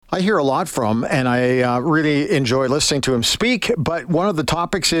I hear a lot from, and I really enjoy listening to him speak. But one of the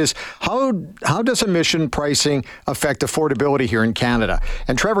topics is how does emission pricing affect affordability here in Canada?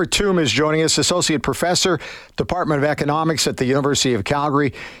 And Trevor Tombe is joining us, Associate Professor, Department of Economics at the University of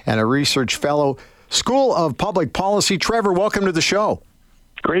Calgary, and a Research Fellow, School of Public Policy. Trevor, welcome to the show.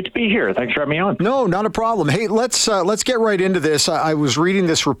 Great to be here. Thanks for having me on. No, not a problem. Hey, let's get right into this. I was reading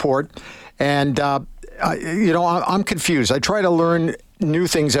this report, and I'm confused. I try to learn new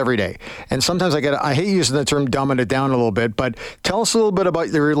things every day, and sometimes I hate using the term dumbing it down a little bit. But tell us a little bit about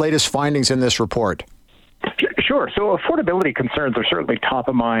your latest findings in this report. Sure. So affordability concerns are certainly top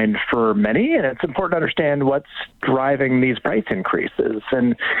of mind for many, and it's important to understand what's driving these price increases.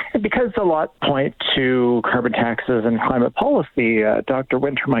 And because a lot point to carbon taxes and climate policy, Dr.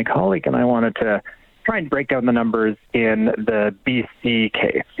 Winter, my colleague, and I wanted to try and break down the numbers in the BC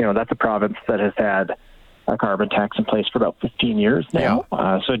case. That's a province that has had a carbon tax in place for about 15 years now.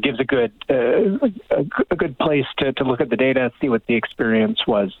 Yeah. So it gives a good place to look at the data, see what the experience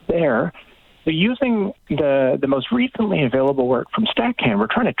was there. So using the most recently available work from StatCan, we're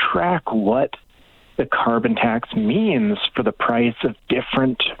trying to track what the carbon tax means for the price of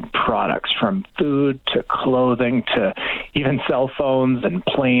different products, from food to clothing to even cell phones and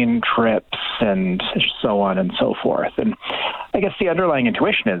plane trips and so on and so forth. And I guess the underlying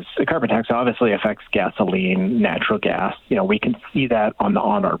intuition is the carbon tax obviously affects gasoline, natural gas. We can see that on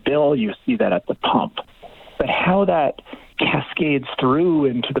our bill. You see that at the pump. But how that cascades through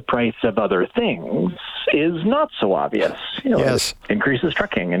into the price of other things is not so obvious. Yes. It increases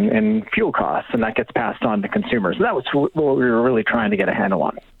trucking and fuel costs, and that gets passed on to consumers. And that was what we were really trying to get a handle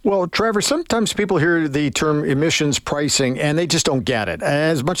on. Well, Trevor, sometimes people hear the term emissions pricing and they just don't get it.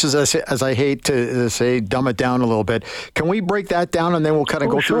 As much as I hate to say dumb it down a little bit, can we break that down and then we'll kind of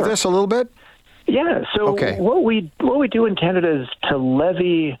go through this a little bit? Yeah. So what we do in Canada is to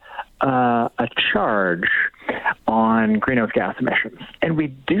levy a charge on greenhouse gas emissions. And we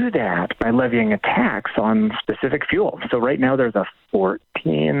do that by levying a tax on specific fuel. So right now there's a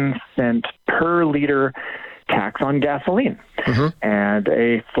 14-cent per liter tax on gasoline, and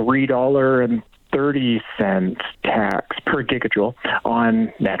a $3.30 tax per gigajoule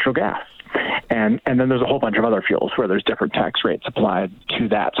on natural gas. And then there's a whole bunch of other fuels where there's different tax rates applied to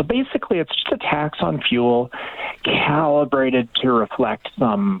that. So basically, it's just a tax on fuel calibrated to reflect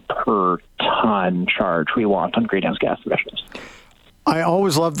some per ton charge we want on greenhouse gas emissions. I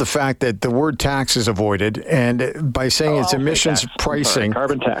always love the fact that the word tax is avoided, and by saying it's emissions pricing.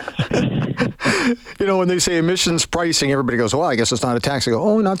 Carbon tax. When they say emissions pricing, everybody goes, well, I guess it's not a tax. I go,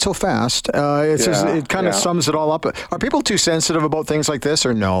 oh, not so fast. It kind of sums it all up. Are people too sensitive about things like this,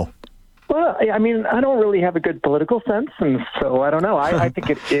 or no? Well, I mean, I don't really have a good political sense, and so I don't know. I think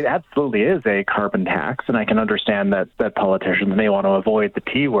it absolutely is a carbon tax, and I can understand that politicians may want to avoid the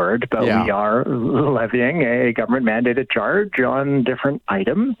T word, but we are levying a government-mandated charge on different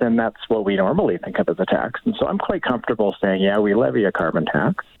items, and that's what we normally think of as a tax. And so I'm quite comfortable saying, we levy a carbon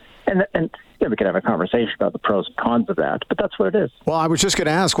tax. And we could have a conversation about the pros and cons of that, but that's what it is. Well, I was just going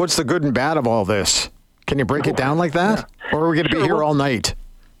to ask, what's the good and bad of all this? Can you break it down like that? Yeah. Or are we going to be here all night?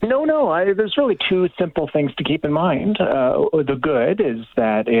 No. There's really two simple things to keep in mind. The good is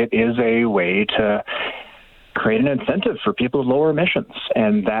that it is a way to create an incentive for people to lower emissions,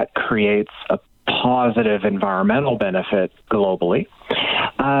 and that creates a positive environmental benefit globally.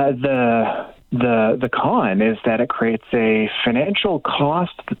 The con is that it creates a financial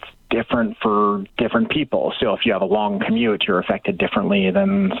cost that's different for different people. So if you have a long commute, you're affected differently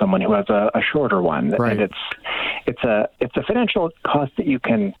than someone who has a shorter one. Right. And it's a financial cost that you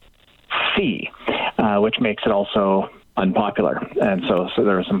can see, which makes it also unpopular. And so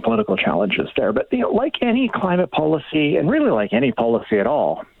there are some political challenges there. But like any climate policy, and really like any policy at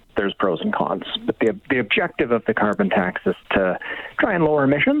all, there's pros and cons. But the objective of the carbon tax is to try and lower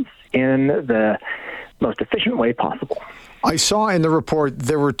emissions in the most efficient way possible. I saw in the report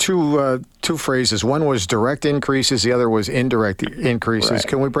there were two phrases. One was direct increases, the other was indirect increases. Right.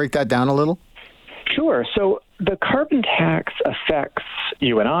 Can we break that down a little? Sure. So the carbon tax affects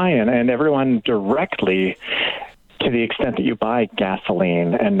you and I and everyone directly to the extent that you buy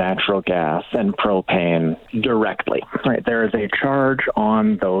gasoline and natural gas and propane directly. Right. There is a charge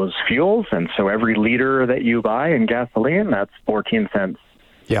on those fuels, and so every liter that you buy in gasoline, that's 14 cents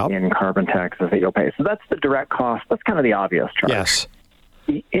in carbon taxes that you'll pay. So that's the direct cost. That's kind of the obvious charge. Yes.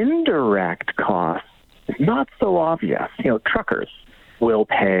 The indirect cost is not so obvious. Truckers will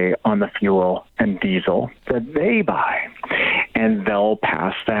pay on the fuel and diesel that they buy, and they'll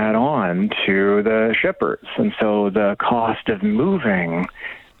pass that on to the shippers. And so the cost of moving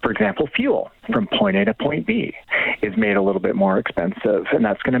For example, fuel from point A to point B is made a little bit more expensive, and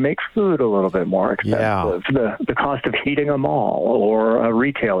that's going to make food a little bit more expensive. Yeah. The cost of heating a mall or a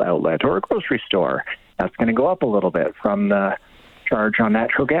retail outlet or a grocery store, that's going to go up a little bit from the charge on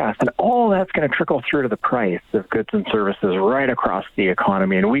natural gas. And all that's going to trickle through to the price of goods and services right across the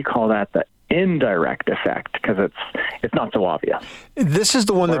economy, and we call that the indirect effect because it's not so obvious. This is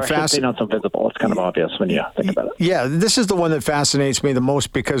the one that not so visible. It's kind of obvious when you think about it. Yeah, this is the one that fascinates me the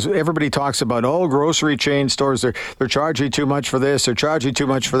most because everybody talks about, grocery chain stores, they're charging too much for this, they're charging too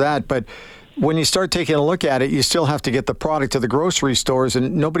much for that. But when you start taking a look at it, you still have to get the product to the grocery stores,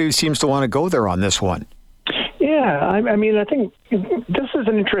 and nobody seems to want to go there on this one. Yeah, I mean, I think this is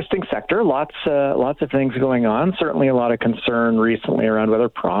an interesting sector. Lots of things going on. Certainly a lot of concern recently around whether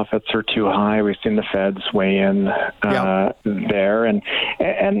profits are too high. We've seen the feds weigh in there. And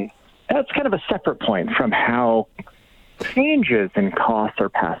that's kind of a separate point from how changes in costs are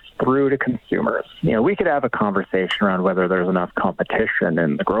passed through to consumers. We could have a conversation around whether there's enough competition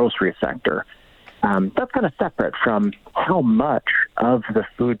in the grocery sector. That's kind of separate from how much of the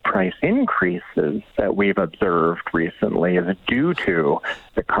food price increases that we've observed recently is due to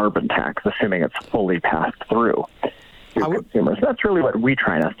the carbon tax, assuming it's fully passed through to consumers. That's really what we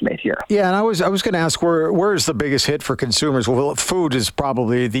try and estimate here. Yeah, and I was going to ask, where is the biggest hit for consumers? Well, food is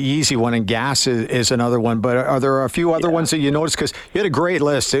probably the easy one, and gas is another one. But are there a few other ones that you noticed? Because you had a great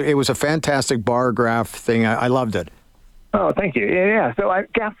list. It was a fantastic bar graph thing. I loved it. Oh, thank you. Yeah. So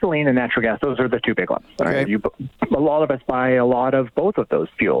gasoline and natural gas, those are the two big ones. Okay. A lot of us buy a lot of both of those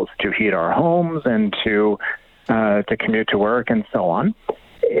fuels to heat our homes and to commute to work and so on.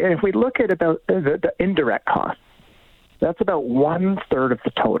 If we look at about the indirect costs, that's about 1/3 of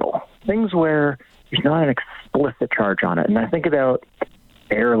the total. Things where there's not an explicit charge on it. And I think about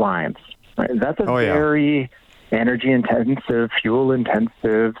airlines. Right? That's a very energy-intensive,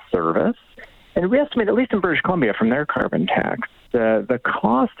 fuel-intensive service. And we estimate, at least in British Columbia, from their carbon tax, the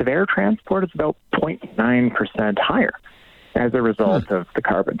cost of air transport is about 0.9% higher as a result of the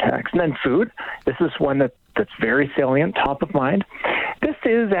carbon tax. And then food, this is one that's very salient, top of mind. This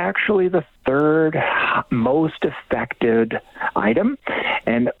is actually the third most affected item,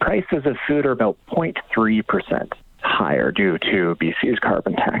 and prices of food are about 0.3% higher due to BC's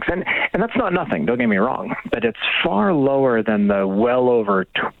carbon tax. And that's not nothing, don't get me wrong, but it's far lower than the well over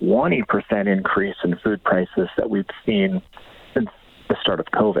 20% increase in food prices that we've seen since the start of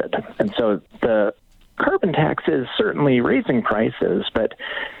COVID. And so the carbon tax is certainly raising prices, but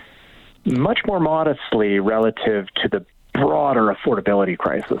much more modestly relative to the broader affordability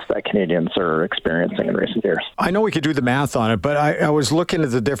crisis that Canadians are experiencing in recent years. I know we could do the math on it, but I was looking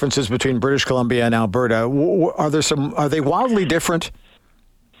at the differences between British Columbia and Alberta. Are they wildly different?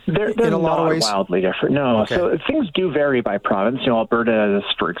 They're in a lot of ways? Wildly different. No. Okay. So things do vary by province. Alberta is,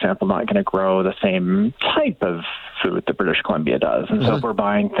 for example, not going to grow the same type of food that British Columbia does. And so if we're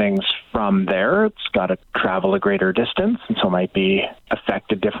buying things from there, it's got to travel a greater distance, and so might be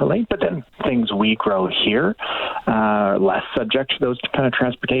affected differently. But then things we grow here are less subject to those kind of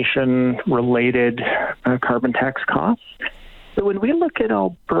transportation-related carbon tax costs. So when we look at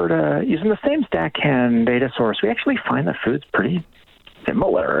Alberta, using the same StatCan data source, we actually find that food's pretty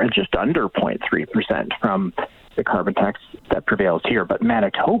similar, just under 0.3% from the carbon tax that prevails here. But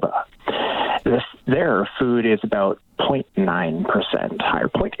Manitoba, their food is about 0.9% higher,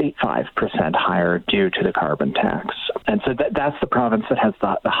 0.85% higher due to the carbon tax. And so that's the province that has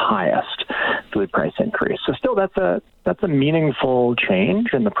the highest food price increase. So still that's a meaningful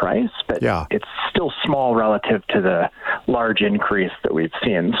change in the price, but it's still small relative to the large increase that we've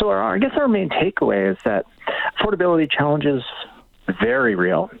seen. So I guess our main takeaway is that affordability challenges very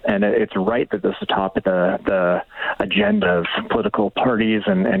real, and it's right that this is top of the agenda of political parties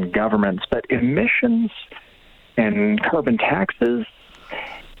and governments. But emissions and carbon taxes,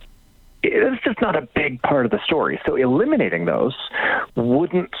 it's just not a big part of the story. So eliminating those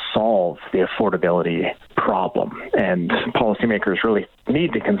wouldn't solve the affordability problem, and policymakers really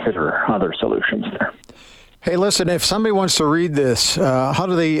need to consider other solutions there. Hey, listen, if somebody wants to read this, how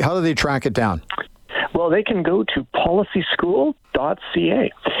do they track it down? Well, they can go to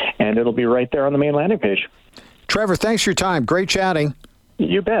policyschool.ca, and it'll be right there on the main landing page. Trevor, thanks for your time. Great chatting.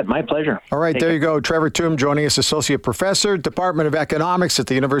 You bet. My pleasure. All right, there you go. Trevor Tombe joining us, Associate Professor, Department of Economics at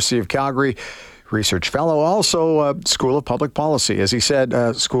the University of Calgary, Research Fellow, also School of Public Policy. As he said,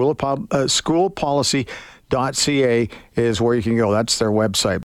 schoolpolicy.ca is where you can go. That's their website.